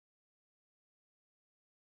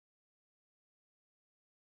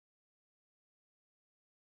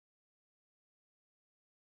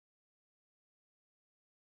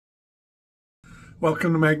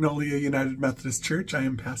Welcome to Magnolia United Methodist Church. I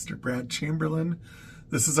am Pastor Brad Chamberlain.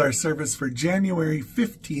 This is our service for January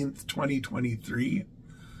 15th, 2023.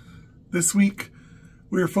 This week,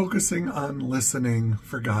 we are focusing on listening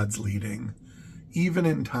for God's leading, even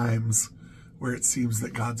in times where it seems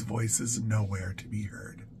that God's voice is nowhere to be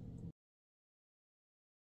heard.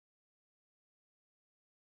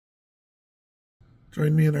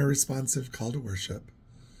 Join me in our responsive call to worship.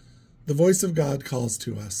 The voice of God calls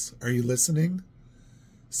to us. Are you listening?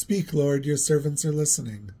 Speak, Lord, your servants are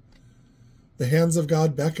listening. The hands of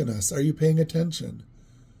God beckon us. Are you paying attention?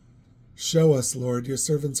 Show us, Lord, your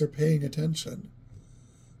servants are paying attention.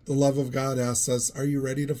 The love of God asks us, are you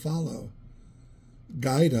ready to follow?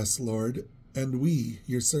 Guide us, Lord, and we,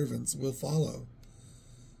 your servants, will follow.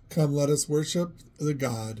 Come, let us worship the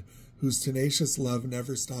God whose tenacious love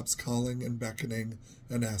never stops calling and beckoning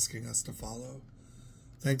and asking us to follow.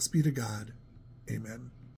 Thanks be to God.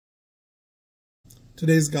 Amen.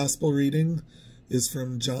 Today's gospel reading is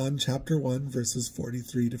from John chapter 1, verses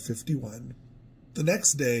 43 to 51. The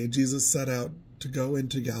next day, Jesus set out to go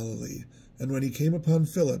into Galilee, and when he came upon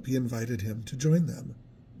Philip, he invited him to join them.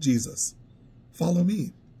 Jesus, follow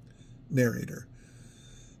me. Narrator.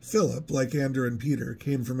 Philip, like Andrew and Peter,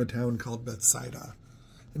 came from a town called Bethsaida,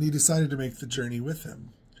 and he decided to make the journey with him.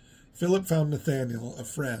 Philip found Nathanael, a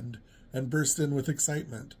friend, and burst in with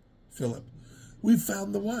excitement. Philip, we've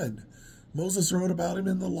found the one. Moses wrote about him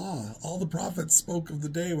in the law. All the prophets spoke of the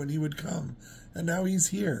day when he would come, and now he's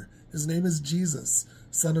here. His name is Jesus,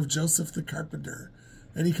 son of Joseph the carpenter,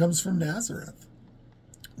 and he comes from Nazareth.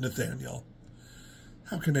 Nathanael,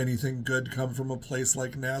 how can anything good come from a place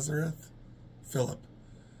like Nazareth? Philip,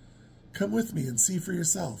 come with me and see for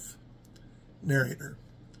yourself. Narrator.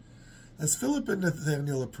 As Philip and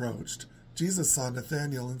Nathanael approached, Jesus saw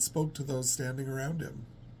Nathanael and spoke to those standing around him.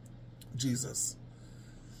 Jesus,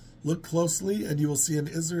 look closely and you will see an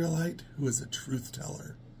Israelite who is a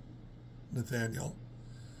truth-teller. Nathanael,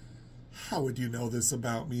 how would you know this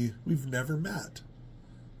about me? We've never met.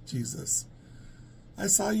 Jesus, I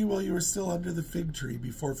saw you while you were still under the fig tree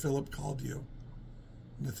before Philip called you.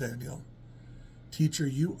 Nathanael, Teacher,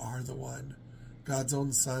 you are the one, God's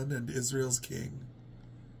own Son and Israel's King.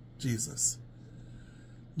 Jesus,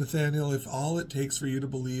 Nathanael, if all it takes for you to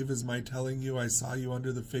believe is my telling you I saw you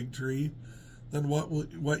under the fig tree, then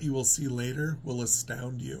what you will see later will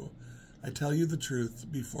astound you. I tell you the truth,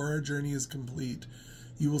 before our journey is complete,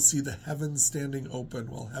 you will see the heavens standing open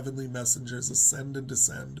while heavenly messengers ascend and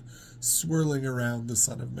descend, swirling around the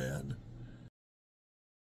Son of Man.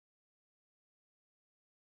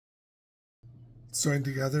 Let's join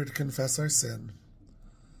together to confess our sin.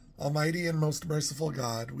 Almighty and most merciful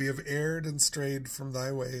God, we have erred and strayed from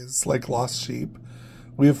thy ways like lost sheep.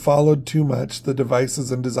 We have followed too much the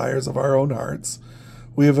devices and desires of our own hearts.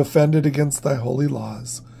 We have offended against thy holy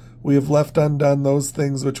laws. We have left undone those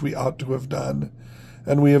things which we ought to have done,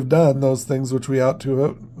 and we have done those things which we ought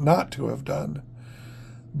not to have done.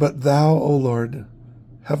 But thou, O Lord,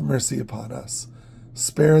 have mercy upon us.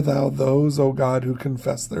 Spare thou those, O God, who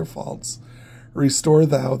confess their faults. Restore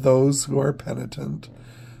thou those who are penitent,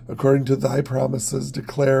 according to thy promises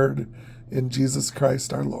declared in Jesus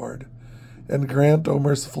Christ our Lord. And grant, O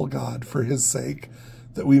merciful God, for his sake,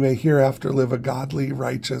 that we may hereafter live a godly,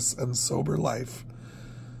 righteous, and sober life,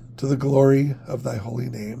 to the glory of thy holy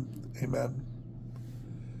name. Amen.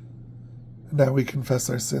 And now we confess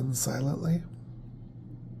our sins silently.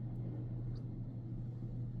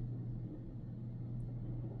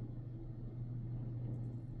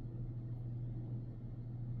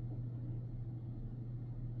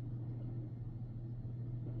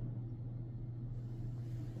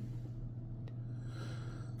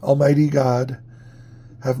 Almighty God,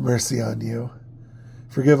 have mercy on you.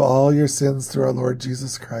 Forgive all your sins through our Lord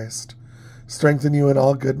Jesus Christ. Strengthen you in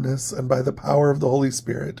all goodness, and by the power of the Holy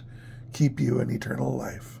Spirit, keep you in eternal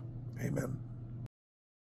life. Amen.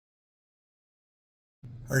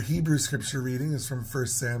 Our Hebrew scripture reading is from 1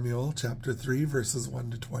 Samuel chapter 3, verses 1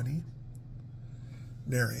 to 20.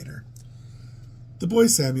 Narrator. The boy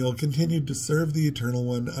Samuel continued to serve the Eternal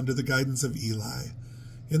One under the guidance of Eli.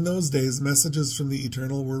 In those days, messages from the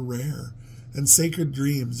Eternal were rare, and sacred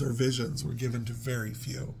dreams or visions were given to very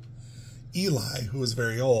few. Eli, who was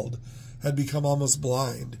very old, had become almost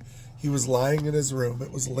blind. He was lying in his room.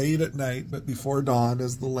 It was late at night, but before dawn,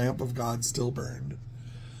 as the lamp of God still burned.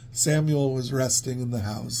 Samuel was resting in the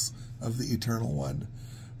house of the Eternal One,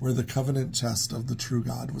 where the covenant chest of the true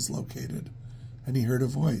God was located, and he heard a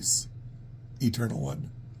voice. Eternal One,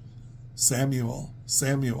 Samuel,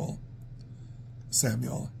 Samuel.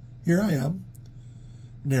 Samuel, here I am.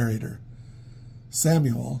 Narrator,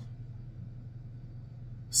 Samuel,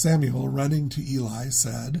 Samuel, running to Eli,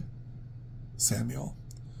 said, Samuel,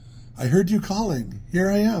 I heard you calling. Here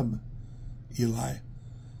I am. Eli,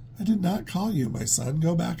 I did not call you, my son.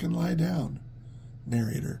 Go back and lie down.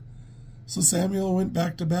 Narrator. So Samuel went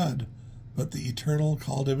back to bed, but the Eternal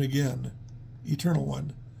called him again. Eternal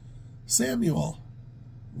One. Samuel.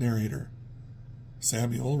 Narrator.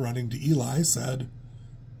 Samuel, running to Eli, said,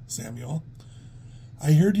 Samuel,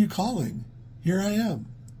 I heard you calling. Here I am.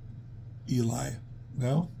 Eli.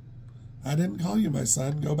 No, I didn't call you, my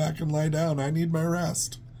son. Go back and lie down. I need my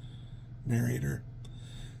rest. Narrator.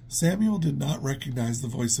 Samuel did not recognize the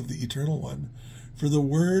voice of the Eternal One, for the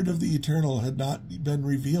word of the Eternal had not been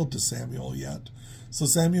revealed to Samuel yet. So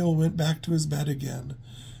Samuel went back to his bed again,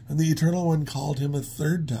 and the Eternal One called him a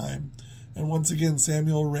third time. And once again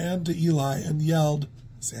Samuel ran to Eli and yelled,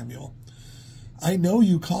 Samuel, I know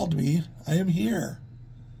you called me. I am here.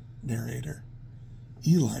 Narrator.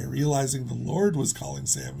 Eli, realizing the Lord was calling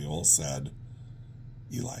Samuel, said,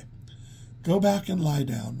 Eli, go back and lie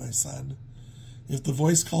down, my son. If the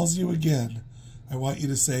voice calls you again, I want you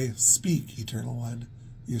to say, Speak, Eternal One.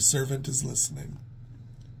 Your servant is listening.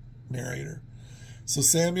 Narrator. So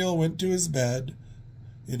Samuel went to his bed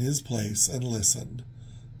in his place and listened.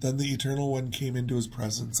 Then the Eternal One came into his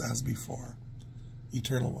presence as before.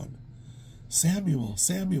 Eternal One. Samuel,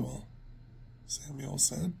 Samuel. Samuel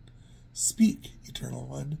said, Speak, Eternal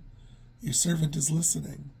One. Your servant is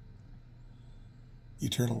listening.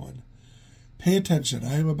 Eternal One. Pay attention.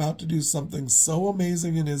 I am about to do something so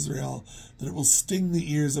amazing in Israel that it will sting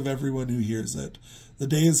the ears of everyone who hears it. The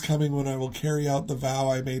day is coming when I will carry out the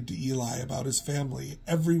vow I made to Eli about his family,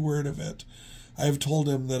 every word of it. I have told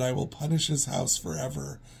him that I will punish his house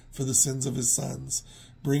forever for the sins of his sons,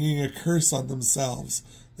 bringing a curse on themselves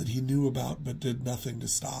that he knew about but did nothing to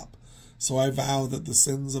stop. So I vow that the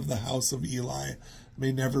sins of the house of Eli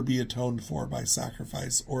may never be atoned for by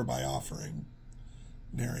sacrifice or by offering.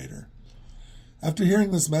 Narrator. After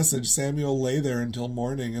hearing this message, Samuel lay there until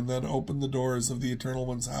morning and then opened the doors of the Eternal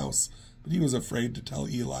One's house, but he was afraid to tell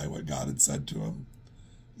Eli what God had said to him.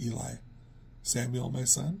 Eli. Samuel, my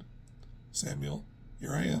son? Samuel.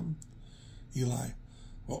 Here I am. Eli.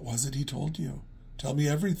 What was it he told you? Tell me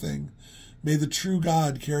everything. May the true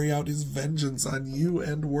God carry out his vengeance on you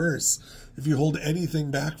and worse, if you hold anything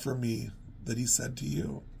back from me that he said to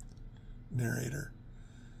you. Narrator.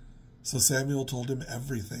 So Samuel told him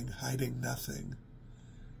everything, hiding nothing.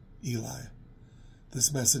 Eli.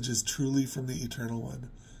 This message is truly from the Eternal One.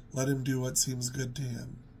 Let him do what seems good to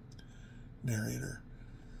him. Narrator.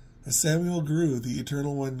 As Samuel grew, the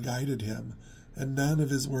Eternal One guided him, and none of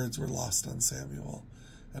his words were lost on Samuel.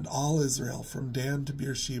 And all Israel, from Dan to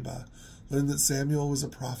Beersheba, learned that Samuel was a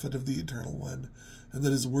prophet of the Eternal One, and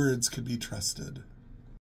that his words could be trusted.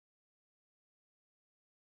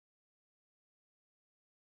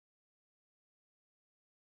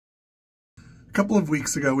 A couple of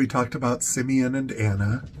weeks ago, we talked about Simeon and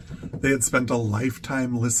Anna. They had spent a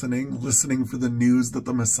lifetime listening for the news that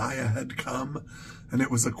the Messiah had come, and it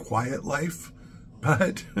was a quiet life.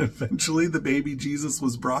 But eventually the baby Jesus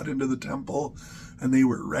was brought into the temple, and they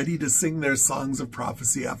were ready to sing their songs of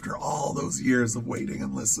prophecy after all those years of waiting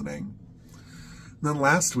and listening. And then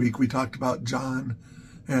last week we talked about John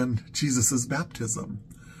and Jesus' baptism.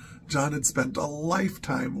 John had spent a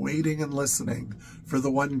lifetime waiting and listening for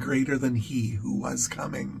the one greater than he who was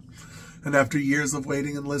coming. And after years of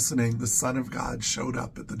waiting and listening, the Son of God showed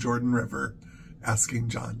up at the Jordan River, asking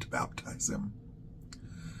John to baptize him.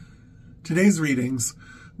 Today's readings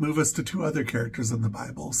move us to two other characters in the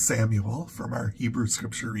Bible, Samuel from our Hebrew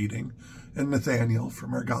scripture reading, and Nathaniel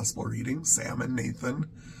from our gospel reading, Sam and Nathan.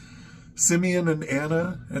 Simeon and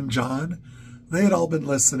Anna and John, they had all been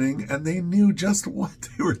listening, and they knew just what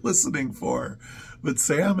they were listening for. But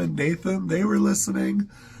Sam and Nathan, they were listening,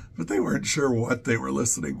 but they weren't sure what they were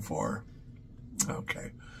listening for.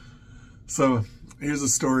 Okay, so here's a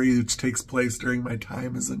story which takes place during my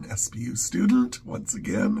time as an SBU student, once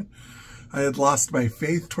again. I had lost my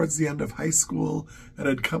faith towards the end of high school and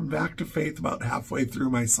had come back to faith about halfway through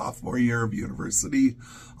my sophomore year of university.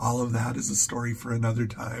 All of that is a story for another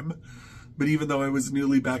time. But even though I was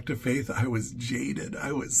newly back to faith, I was jaded.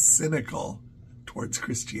 I was cynical towards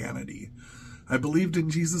Christianity. I believed in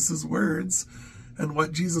Jesus' words and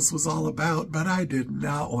what Jesus was all about, but I did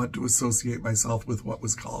not want to associate myself with what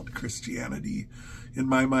was called Christianity. In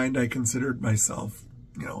my mind, I considered myself,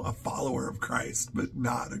 a follower of Christ, but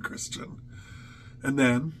not a Christian. And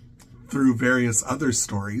then, through various other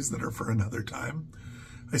stories that are for another time,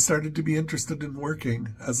 I started to be interested in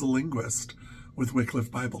working as a linguist with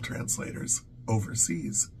Wycliffe Bible translators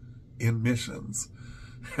overseas, in missions.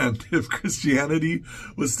 And if Christianity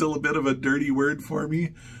was still a bit of a dirty word for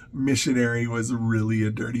me, missionary was really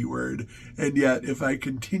a dirty word. And yet, if I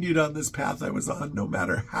continued on this path I was on, no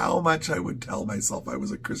matter how much I would tell myself I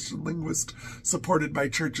was a Christian linguist supported by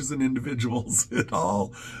churches and individuals, it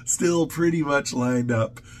all still pretty much lined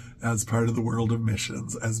up as part of the world of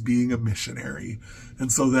missions, as being a missionary.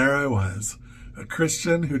 And so there I was, a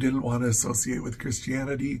Christian who didn't want to associate with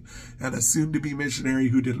Christianity, and a soon-to-be missionary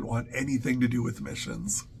who didn't want anything to do with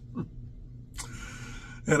missions.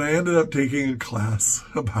 And I ended up taking a class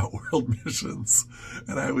about world missions,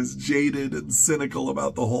 and I was jaded and cynical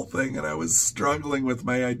about the whole thing, and I was struggling with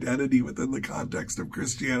my identity within the context of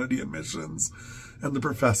Christianity and missions. And the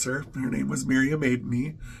professor, her name was Miriam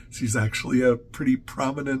Aidney, she's actually a pretty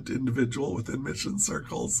prominent individual within mission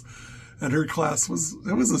circles, and her class was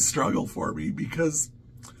a struggle for me because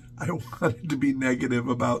I wanted to be negative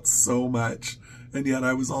about so much, and yet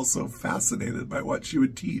I was also fascinated by what she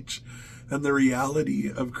would teach and the reality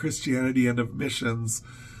of Christianity and of missions,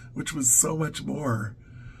 which was so much more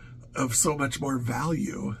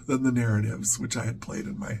value than the narratives which I had played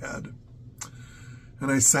in my head. And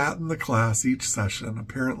I sat in the class each session,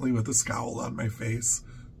 apparently with a scowl on my face,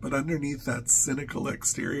 but underneath that cynical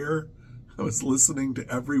exterior, I was listening to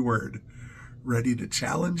every word, ready to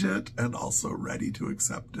challenge it and also ready to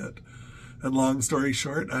accept it. And long story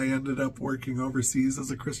short, I ended up working overseas as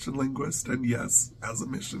a Christian linguist and, yes, as a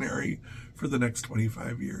missionary for the next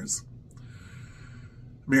 25 years.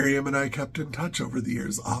 Miriam and I kept in touch over the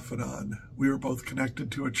years, off and on. We were both connected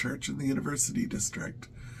to a church in the university district.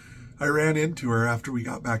 I ran into her after we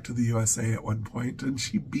got back to the USA at one point, and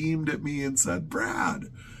she beamed at me and said, "Brad,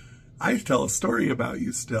 I tell a story about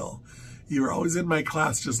you still. You were always in my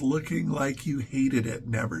class just looking like you hated it,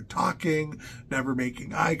 never talking, never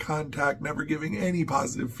making eye contact, never giving any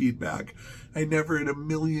positive feedback. I never in a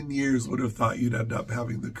million years would have thought you'd end up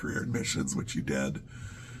having the career in missions, which you did."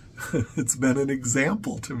 It's been an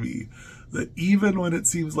example to me that even when it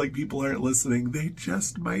seems like people aren't listening, they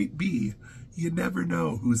just might be. You never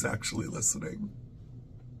know who's actually listening.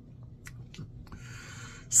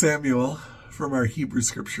 Samuel, from our Hebrew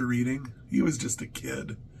scripture reading, he was just a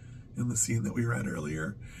kid in the scene that we read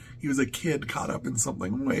earlier. He was a kid caught up in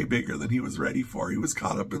something way bigger than he was ready for. He was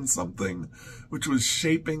caught up in something which was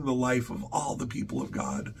shaping the life of all the people of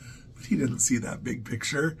God. But he didn't see that big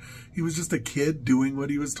picture. He was just a kid doing what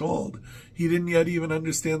he was told. He didn't yet even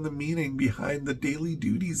understand the meaning behind the daily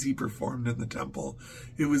duties he performed in the temple.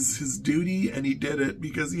 It was his duty, and he did it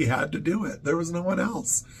because he had to do it. There was no one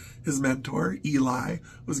else. His mentor, Eli,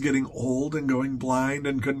 was getting old and going blind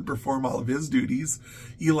and couldn't perform all of his duties.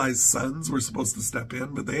 Eli's sons were supposed to step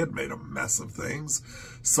in, but they had made a mess of things,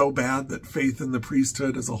 so bad that faith in the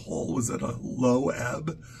priesthood as a whole was at a low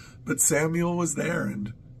ebb. But Samuel was there,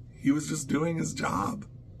 and he was just doing his job.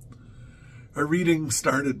 Our reading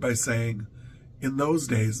started by saying, "In those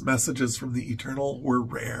days, messages from the eternal were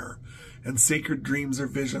rare, and sacred dreams or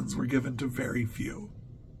visions were given to very few."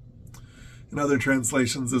 In other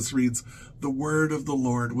translations, this reads, "The word of the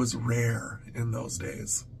Lord was rare in those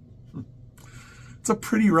days." It's a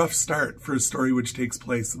pretty rough start for a story which takes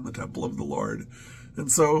place in the temple of the Lord.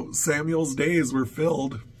 And so Samuel's days were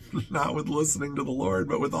filled not with listening to the Lord,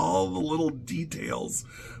 but with all the little details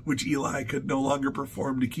which Eli could no longer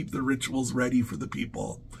perform to keep the rituals ready for the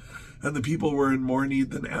people. And the people were in more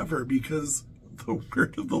need than ever because the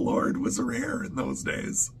word of the Lord was rare in those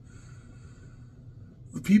days.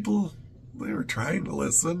 The people, they were trying to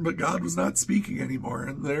listen, but God was not speaking anymore,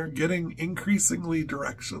 and they're getting increasingly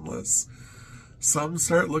directionless. Some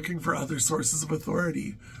start looking for other sources of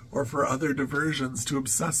authority or for other diversions to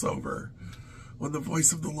obsess over. When the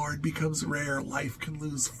voice of the Lord becomes rare, life can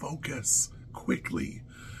lose focus quickly.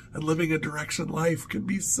 And living a direction life can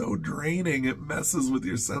be so draining, it messes with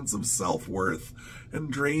your sense of self-worth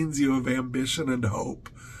and drains you of ambition and hope.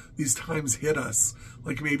 These times hit us,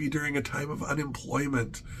 like maybe during a time of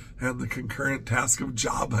unemployment and the concurrent task of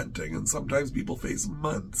job hunting, and sometimes people face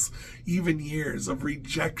months, even years of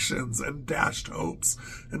rejections and dashed hopes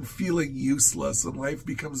and feeling useless, and life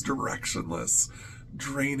becomes directionless,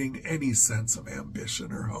 draining any sense of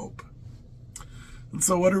ambition or hope. And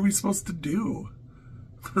so what are we supposed to do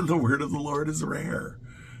when the word of the Lord is rare?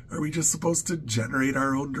 Are we just supposed to generate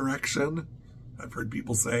our own direction? I've heard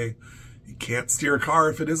people say, you can't steer a car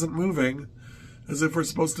if it isn't moving, as if we're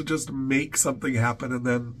supposed to just make something happen and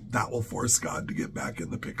then that will force God to get back in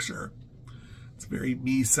the picture. It's a very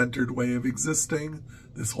me-centered way of existing,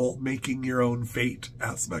 this whole making your own fate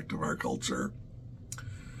aspect of our culture.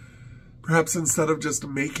 Perhaps instead of just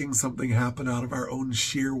making something happen out of our own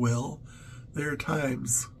sheer will, there are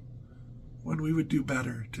times when we would do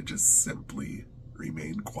better to just simply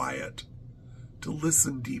remain quiet, to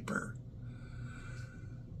listen deeper.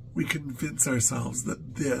 We convince ourselves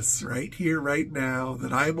that this, right here, right now,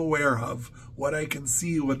 that I'm aware of, what I can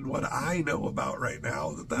see and what I know about right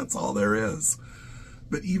now, that's all there is.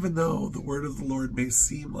 But even though the word of the Lord may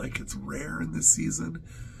seem like it's rare in this season,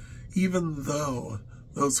 even though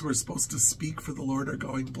those who are supposed to speak for the Lord are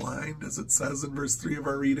going blind, as it says in verse 3 of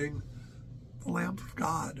our reading, the lamp of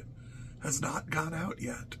God has not gone out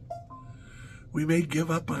yet. We may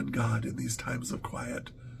give up on God in these times of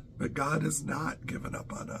quiet, but God has not given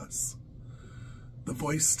up on us. The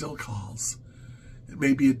voice still calls. It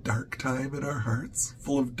may be a dark time in our hearts,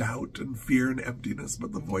 full of doubt and fear and emptiness,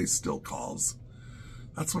 but the voice still calls.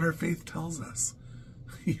 That's what our faith tells us,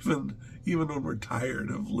 even when we're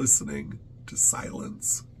tired of listening to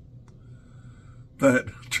silence. But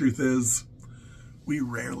truth is, we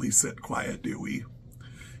rarely sit quiet, do we?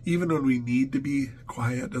 Even when we need to be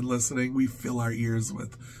quiet and listening, we fill our ears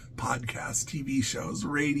with podcasts, TV shows,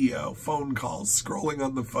 radio, phone calls, scrolling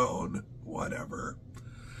on the phone, whatever.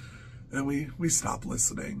 And we stop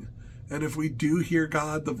listening. And if we do hear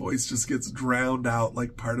God, the voice just gets drowned out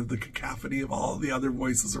like part of the cacophony of all the other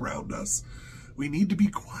voices around us. We need to be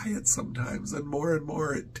quiet sometimes, and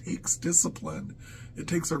more it takes discipline. It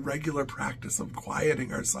takes a regular practice of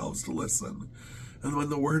quieting ourselves to listen. And when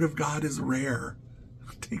the word of God is rare,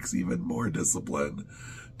 it takes even more discipline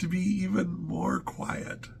to be even more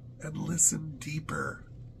quiet and listen deeper.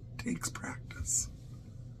 It takes practice.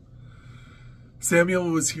 Samuel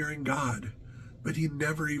was hearing God, but he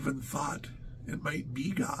never even thought it might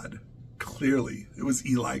be God. Clearly, it was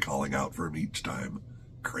Eli calling out for him each time.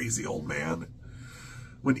 Crazy old man.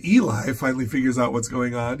 When Eli finally figures out what's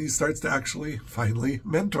going on, he starts to actually finally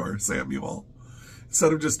mentor Samuel.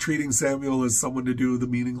 Instead of just treating Samuel as someone to do the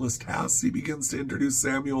meaningless tasks, he begins to introduce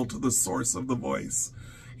Samuel to the source of the voice.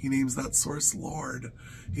 He names that source Lord.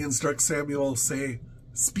 He instructs Samuel, say,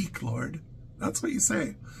 "Speak, Lord." That's what you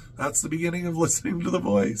say. That's the beginning of listening to the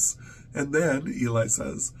voice. And then, Eli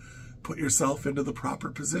says, put yourself into the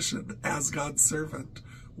proper position as God's servant,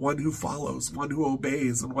 one who follows, one who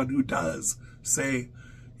obeys, and one who does. Say,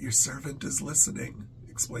 "Your servant is listening,"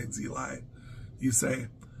 explains Eli. You say,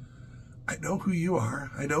 "I know who you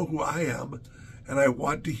are, I know who I am, and I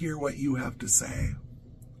want to hear what you have to say.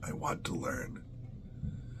 I want to learn."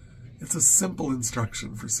 It's a simple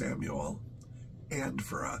instruction for Samuel and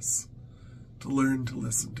for us to learn to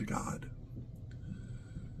listen to God.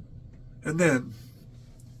 And then,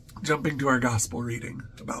 jumping to our gospel reading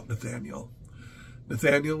about Nathanael.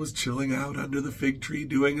 Nathanael was chilling out under the fig tree,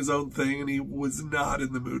 doing his own thing, and he was not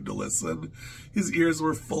in the mood to listen. His ears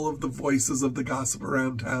were full of the voices of the gossip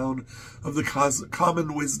around town, of the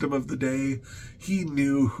common wisdom of the day. He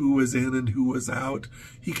knew who was in and who was out.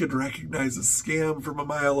 He could recognize a scam from a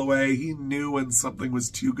mile away. He knew when something was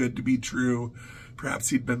too good to be true. Perhaps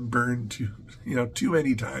he'd been burned too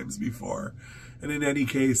many times before. And in any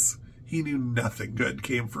case, he knew nothing good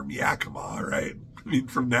came from Yakima, right? I mean,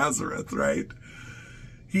 from Nazareth, right?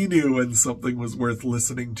 He knew when something was worth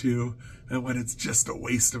listening to and when it's just a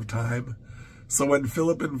waste of time. So when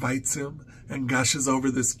Philip invites him and gushes over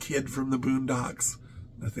this kid from the boondocks,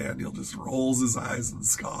 Nathanael just rolls his eyes and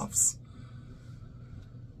scoffs.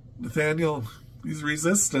 Nathanael, he's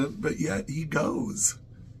resistant, but yet he goes.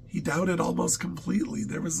 He doubted almost completely.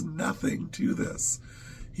 There was nothing to this.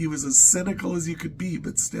 He was as cynical as you could be,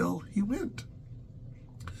 but still, he went.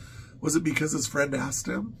 Was it because his friend asked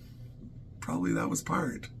him? Probably that was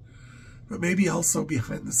part. But maybe also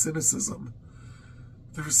behind the cynicism,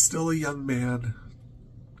 there was still a young man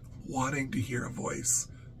wanting to hear a voice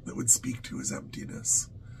that would speak to his emptiness.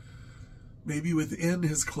 Maybe within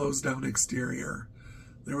his closed-down exterior,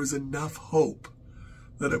 there was enough hope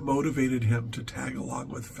that it motivated him to tag along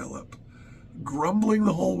with Philip, grumbling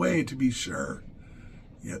the whole way to be sure,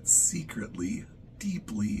 yet secretly,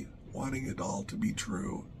 deeply wanting it all to be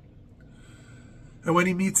true. And when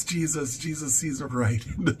he meets Jesus, Jesus sees right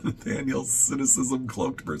into Nathanael's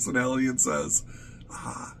cynicism-cloaked personality and says,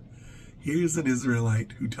 "Ah, here's an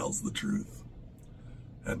Israelite who tells the truth."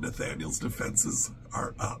 And Nathanael's defenses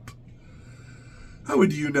are up. "How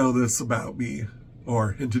would you know this about me?"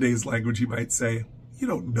 Or in today's language, you might say, "You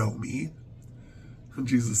don't know me." And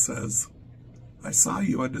Jesus says, "I saw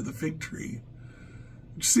you under the fig tree."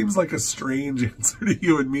 Which seems like a strange answer to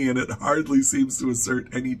you and me, and it hardly seems to assert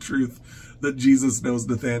any truth that Jesus knows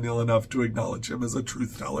Nathanael enough to acknowledge him as a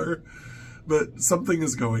truth teller. But something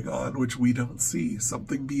is going on which we don't see,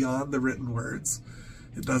 something beyond the written words.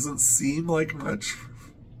 It doesn't seem like much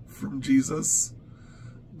from Jesus,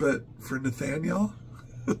 but for Nathanael,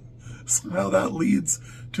 somehow that leads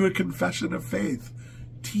to a confession of faith.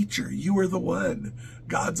 Teacher, you are the one,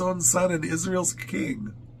 God's own son and Israel's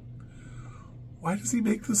king. Why does he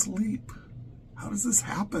make this leap? How does this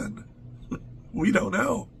happen? We don't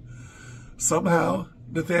know. Somehow,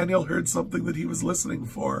 Nathanael heard something that he was listening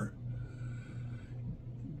for.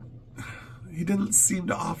 He didn't seem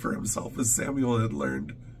to offer himself as Samuel had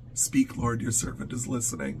learned. Speak, Lord, your servant is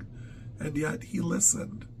listening. And yet he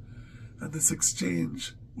listened. And this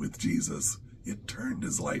exchange with Jesus, it turned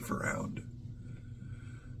his life around.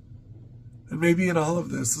 And maybe in all of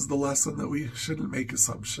this is the lesson that we shouldn't make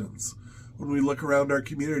assumptions. When we look around our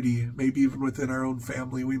community, maybe even within our own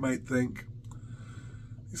family, we might think,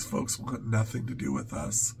 these folks want nothing to do with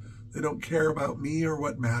us. They don't care about me or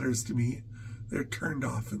what matters to me. They're turned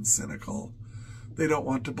off and cynical. They don't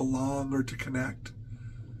want to belong or to connect.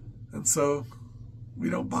 And so we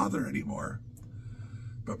don't bother anymore.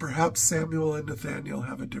 But perhaps Samuel and Nathanael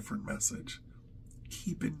have a different message.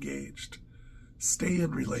 Keep engaged. Stay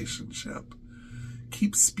in relationship.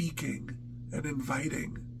 Keep speaking and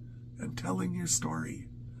inviting and telling your story.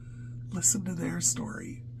 Listen to their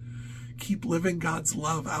story. Keep living God's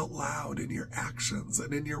love out loud in your actions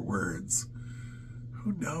and in your words.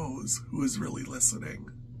 Who knows who is really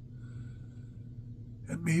listening?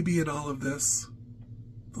 And maybe in all of this,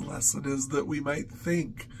 the lesson is that we might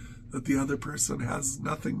think that the other person has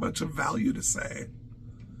nothing much of value to say.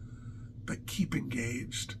 But keep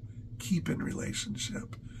engaged, keep in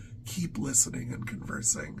relationship, keep listening and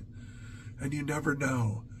conversing. And you never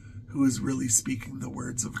know who is really speaking the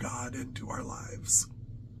words of God into our lives.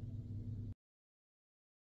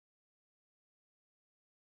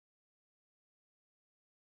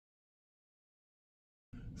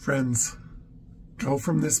 Friends, go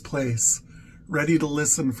from this place ready to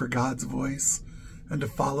listen for God's voice and to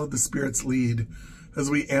follow the Spirit's lead as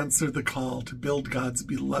we answer the call to build God's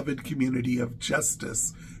beloved community of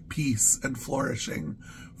justice, peace, and flourishing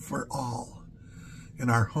for all in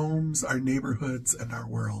our homes, our neighborhoods, and our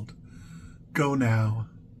world. Go now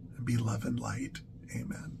and be love and light.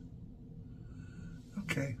 Amen.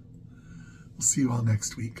 Okay. We'll see you all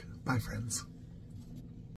next week. Bye, friends.